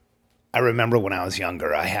I remember when I was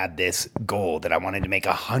younger, I had this goal that I wanted to make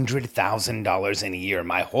 $100,000 in a year.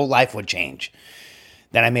 My whole life would change.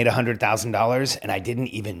 Then I made $100,000 and I didn't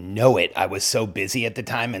even know it. I was so busy at the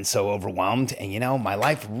time and so overwhelmed. And my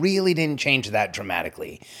life really didn't change that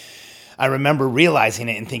dramatically. I remember realizing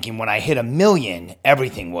it and thinking when I hit 1 million,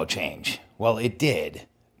 everything will change. Well, it did,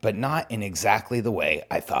 but not in exactly the way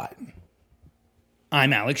I thought.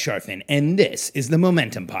 I'm Alex Sharfin, and this is the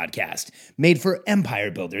Momentum Podcast, made for empire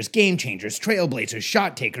builders, game changers, trailblazers,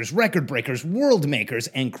 shot takers, record breakers, world makers,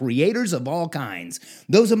 and creators of all kinds.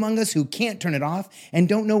 Those among us who can't turn it off and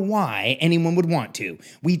don't know why anyone would want to.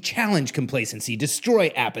 We challenge complacency, destroy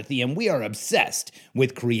apathy, and we are obsessed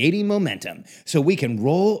with creating momentum so we can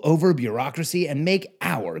roll over bureaucracy and make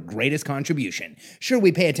our greatest contribution. Sure,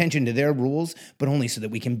 we pay attention to their rules, but only so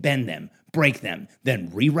that we can bend them, break them, then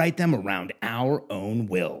rewrite them around our own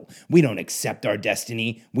will. We don't accept our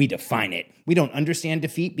destiny, we define it. We don't understand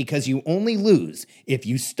defeat because you only lose if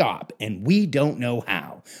you stop, and we don't know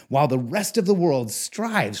how. While the rest of the world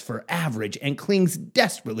strives for average and clings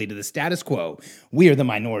desperately to the status quo, we are the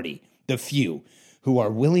minority, the few, who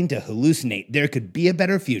are willing to hallucinate there could be a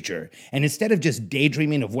better future. And instead of just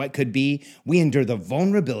daydreaming of what could be, we endure the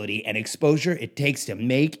vulnerability and exposure it takes to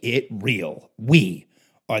make it real. We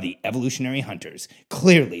are the evolutionary hunters,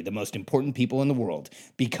 clearly the most important people in the world,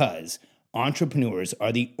 because entrepreneurs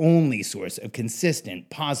are the only source of consistent,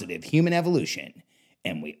 positive human evolution,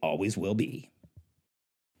 and we always will be.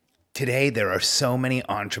 Today, there are so many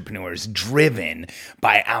entrepreneurs driven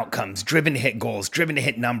by outcomes, driven to hit goals, driven to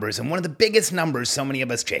hit numbers. And one of the biggest numbers so many of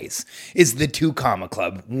us chase is the 2 Comma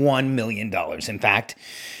Club, $1 million. In fact,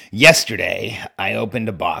 yesterday, I opened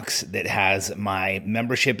a box that has my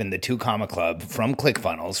membership in the 2 Comma Club from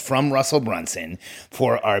ClickFunnels, from Russell Brunson,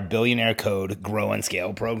 for our Billionaire Code Grow and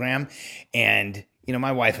Scale program. And,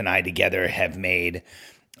 my wife and I together have made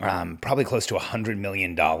probably close to $100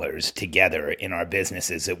 million together in our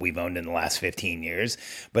businesses that we've owned in the last 15 years.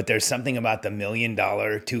 But there's something about the $1 million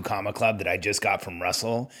 2 Comma Club that I just got from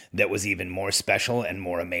Russell that was even more special and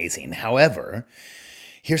more amazing. However,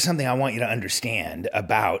 here's something I want you to understand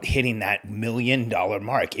about hitting that $1 million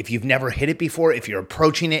mark. If you've never hit it before, if you're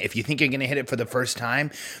approaching it, if you think you're going to hit it for the first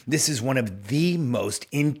time, this is one of the most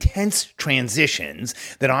intense transitions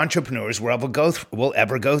that entrepreneurs will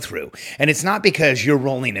ever go through. And it's not because you're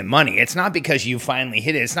rolling in money. It's not because you finally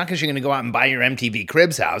hit it. It's not because you're going to go out and buy your MTV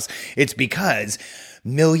Cribs house. It's because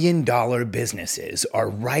 $1 million businesses are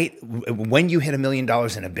right. When you hit $1 million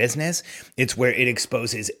in a business, it's where it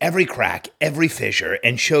exposes every crack, every fissure,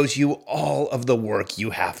 and shows you all of the work you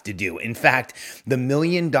have to do. In fact, the $1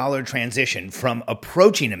 million transition from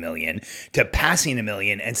approaching 1 million to passing 1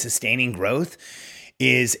 million and sustaining growth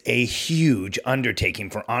is a huge undertaking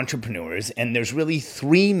for entrepreneurs. And there's really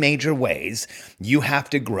 3 major ways you have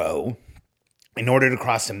to grow in order to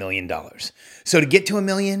cross $1 million. So to get to 1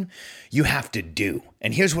 million, you have to do.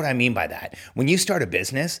 And here's what I mean by that. When you start a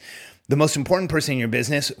business, the most important person in your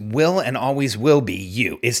business will and always will be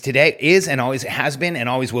you. Is and always has been and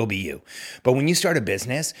always will be you. But when you start a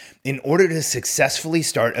business, in order to successfully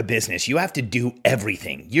start a business, you have to do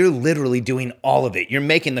everything. You're literally doing all of it. You're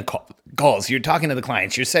making the calls. You're talking to the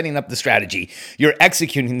clients. You're setting up the strategy. You're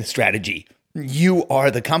executing the strategy. You are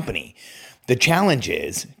the company. The challenge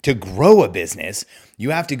is to grow a business, you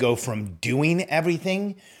have to go from doing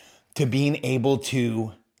everything to being able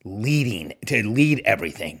to lead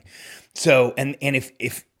everything. So, and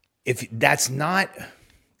if that's not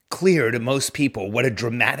clear to most people, what a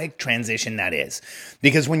dramatic transition that is.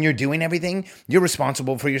 Because when you're doing everything, you're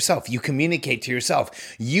responsible for yourself. You communicate to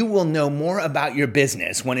yourself. You will know more about your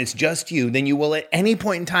business when it's just you than you will at any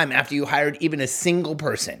point in time after you hired even a single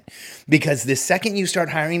person. Because the second you start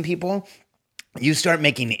hiring people, you start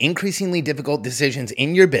making increasingly difficult decisions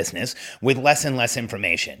in your business with less and less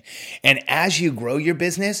information. And as you grow your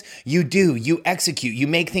business, you execute, you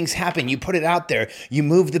make things happen, you put it out there, you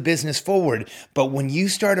move the business forward. But when you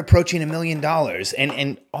start approaching $1 million,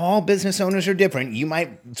 and all business owners are different, you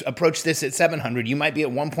might approach this at 700, you might be at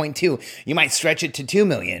 1.2, you might stretch it to 2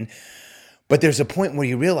 million. But there's a point where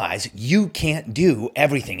you realize you can't do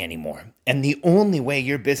everything anymore. And the only way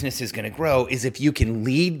your business is going to grow is if you can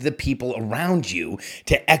lead the people around you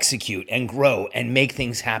to execute and grow and make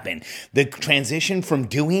things happen. The transition from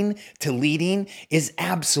doing to leading is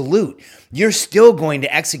absolute. You're still going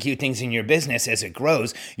to execute things in your business as it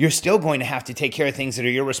grows. You're still going to have to take care of things that are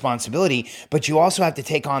your responsibility, but you also have to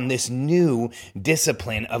take on this new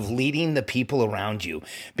discipline of leading the people around you.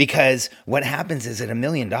 Because what happens is at $1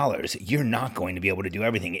 million, you're not not going to be able to do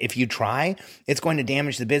everything. If you try, it's going to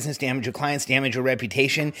damage the business, damage your clients, damage your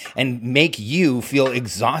reputation, and make you feel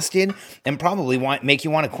exhausted and probably make you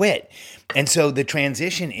want to quit. And so the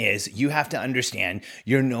transition is you have to understand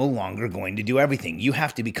you're no longer going to do everything. You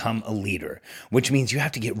have to become a leader, which means you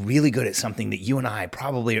have to get really good at something that you and I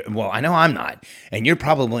probably, well, I know I'm not, and you're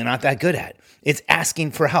probably not that good at. It's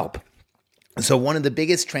asking for help. So one of the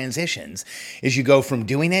biggest transitions is you go from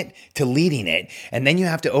doing it to leading it, and then you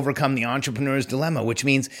have to overcome the entrepreneur's dilemma, which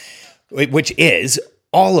is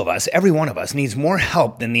all of us, every one of us needs more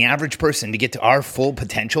help than the average person to get to our full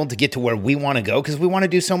potential, to get to where we want to go, because we want to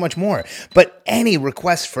do so much more. But any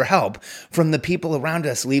request for help from the people around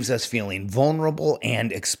us leaves us feeling vulnerable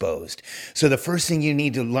and exposed. So the first thing you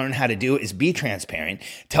need to learn how to do is be transparent,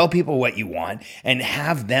 tell people what you want, and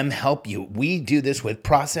have them help you. We do this with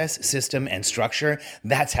process, system, and structure.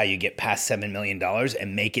 That's how you get past $7 million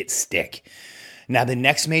and make it stick. Now, the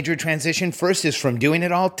next major transition first is from doing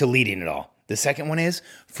it all to leading it all. The second one is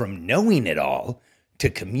from knowing it all to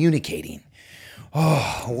communicating.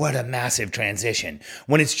 Oh, what a massive transition.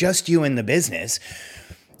 When it's just you in the business,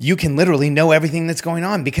 you can literally know everything that's going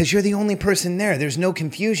on because you're the only person there. There's no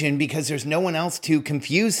confusion because there's no one else to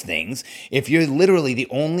confuse things if you're literally the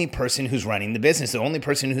only person who's running the business, the only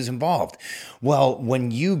person who's involved. Well, when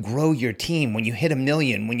you grow your team, when you hit 1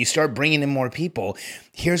 million, when you start bringing in more people,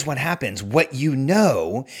 here's what happens. What you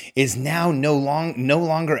know is now no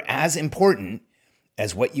longer as important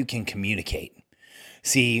as what you can communicate.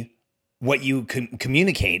 See, what you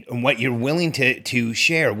communicate and what you're willing to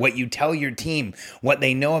share, what you tell your team, what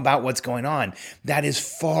they know about what's going on, that is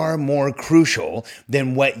far more crucial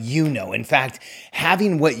than what you know. In fact,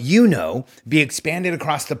 having what you know be expanded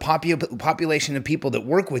across the population of people that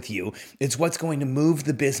work with you is what's going to move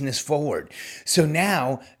the business forward. So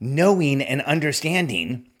now knowing and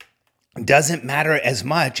understanding doesn't matter as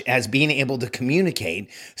much as being able to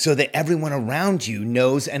communicate so that everyone around you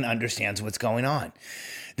knows and understands what's going on.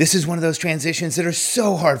 This is one of those transitions that are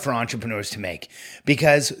so hard for entrepreneurs to make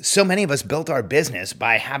because so many of us built our business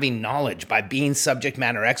by having knowledge, by being subject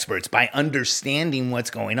matter experts, by understanding what's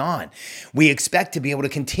going on. We expect to be able to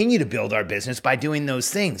continue to build our business by doing those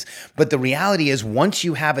things. But the reality is once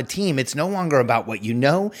you have a team, it's no longer about what you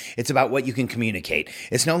know, it's about what you can communicate.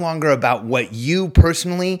 It's no longer about what you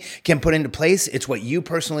personally can put into place, it's what you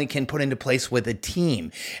personally can put into place with a team.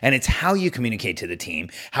 And it's how you communicate to the team,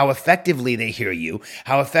 how effectively they hear you,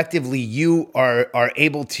 how effectively you are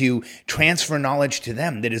able to transfer knowledge to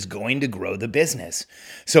them that is going to grow the business.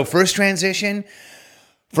 So first transition,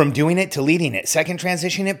 from doing it to leading it. Second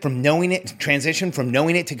transition, from knowing it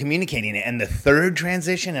to communicating it. And the third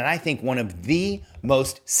transition, and I think one of the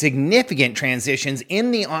most significant transitions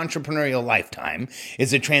in the entrepreneurial lifetime,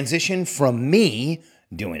 is a transition from me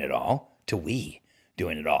doing it all to we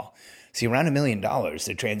doing it all. See, around $1 million,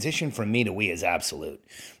 the transition from me to we is absolute.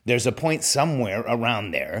 There's a point somewhere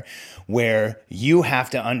around there where you have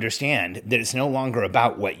to understand that it's no longer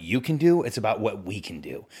about what you can do, it's about what we can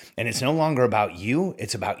do. And it's no longer about you,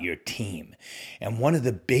 it's about your team. And one of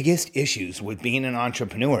the biggest issues with being an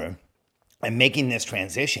entrepreneur and making this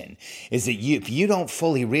transition is that if you don't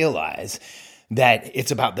fully realize that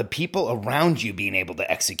it's about the people around you being able to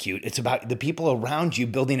execute. It's about the people around you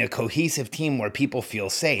building a cohesive team where people feel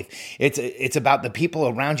safe. It's about the people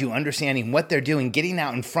around you understanding what they're doing, getting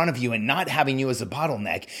out in front of you and not having you as a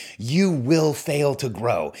bottleneck. You will fail to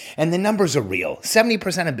grow. And the numbers are real.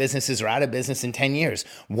 70% of businesses are out of business in 10 years.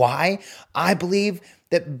 Why? I believe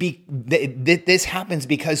that this happens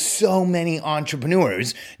because so many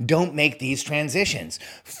entrepreneurs don't make these transitions.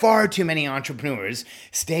 Far too many entrepreneurs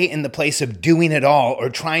stay in the place of doing it all or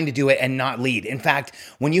trying to do it and not lead. In fact,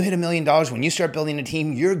 when you hit $1 million, when you start building a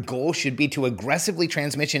team, your goal should be to aggressively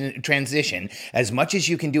transition as much as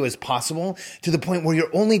you can do as possible to the point where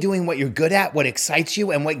you're only doing what you're good at, what excites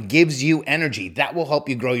you, and what gives you energy. That will help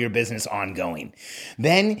you grow your business ongoing.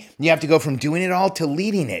 Then you have to go from doing it all to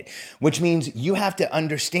leading it, which means you have to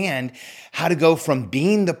understand how to go from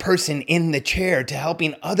being the person in the chair to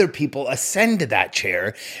helping other people ascend to that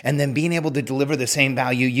chair and then being able to deliver the same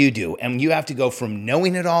value you do. And you have to go from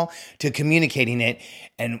knowing it all to communicating it.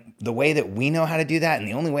 And the way that we know how to do that, and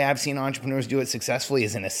the only way I've seen entrepreneurs do it successfully,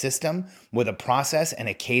 is in a system with a process and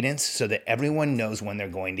a cadence so that everyone knows when they're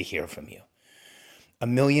going to hear from you. $1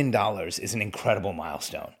 million is an incredible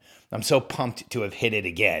milestone. I'm so pumped to have hit it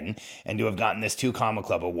again and to have gotten this 2 Comma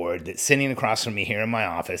Club award that's sitting across from me here in my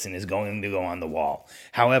office and is going to go on the wall.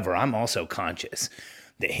 However, I'm also conscious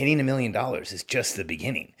that hitting $1 million is just the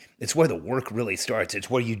beginning. It's where the work really starts. It's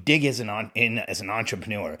where you dig as an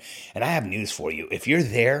entrepreneur. And I have news for you. If you're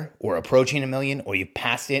there or approaching $1 million, or you've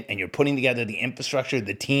passed it and you're putting together the infrastructure,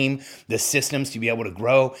 the team, the systems to be able to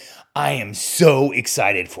grow, I am so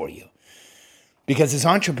excited for you. Because as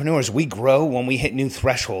entrepreneurs, we grow when we hit new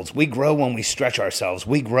thresholds. We grow when we stretch ourselves.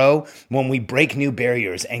 We grow when we break new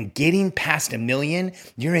barriers. And getting past $1 million,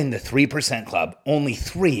 you're in the 3% club. Only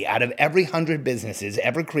 3 out of every 100 businesses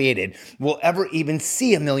ever created will ever even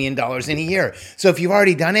see $1 million in a year. So if you've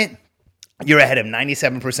already done it, you're ahead of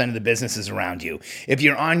 97% of the businesses around you. If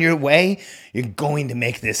you're on your way, you're going to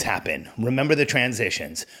make this happen. Remember the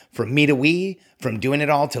transitions. From me to we, from doing it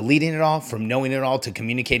all to leading it all, from knowing it all to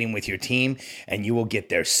communicating with your team, and you will get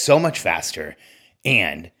there so much faster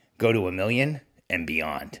and go to $1 million and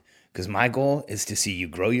beyond. Because my goal is to see you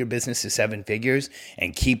grow your business to 7 figures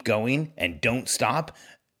and keep going and don't stop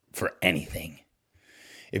for anything.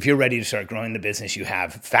 If you're ready to start growing the business you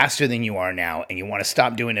have faster than you are now and you want to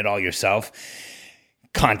stop doing it all yourself,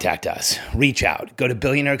 contact us. Reach out. Go to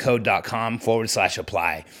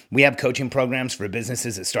billionairecode.com/apply. We have coaching programs for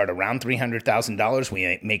businesses that start around $300,000.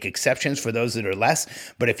 We make exceptions for those that are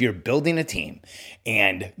less. But if you're building a team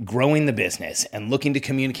and growing the business and looking to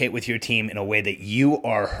communicate with your team in a way that you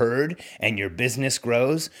are heard and your business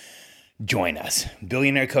grows, join us.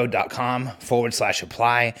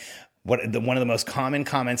 billionairecode.com/apply. One of the most common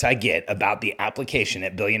comments I get about the application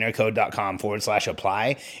at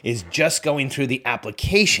billionairecode.com/apply is just going through the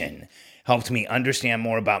application helped me understand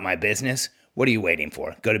more about my business. What are you waiting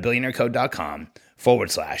for? Go to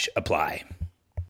billionairecode.com/apply.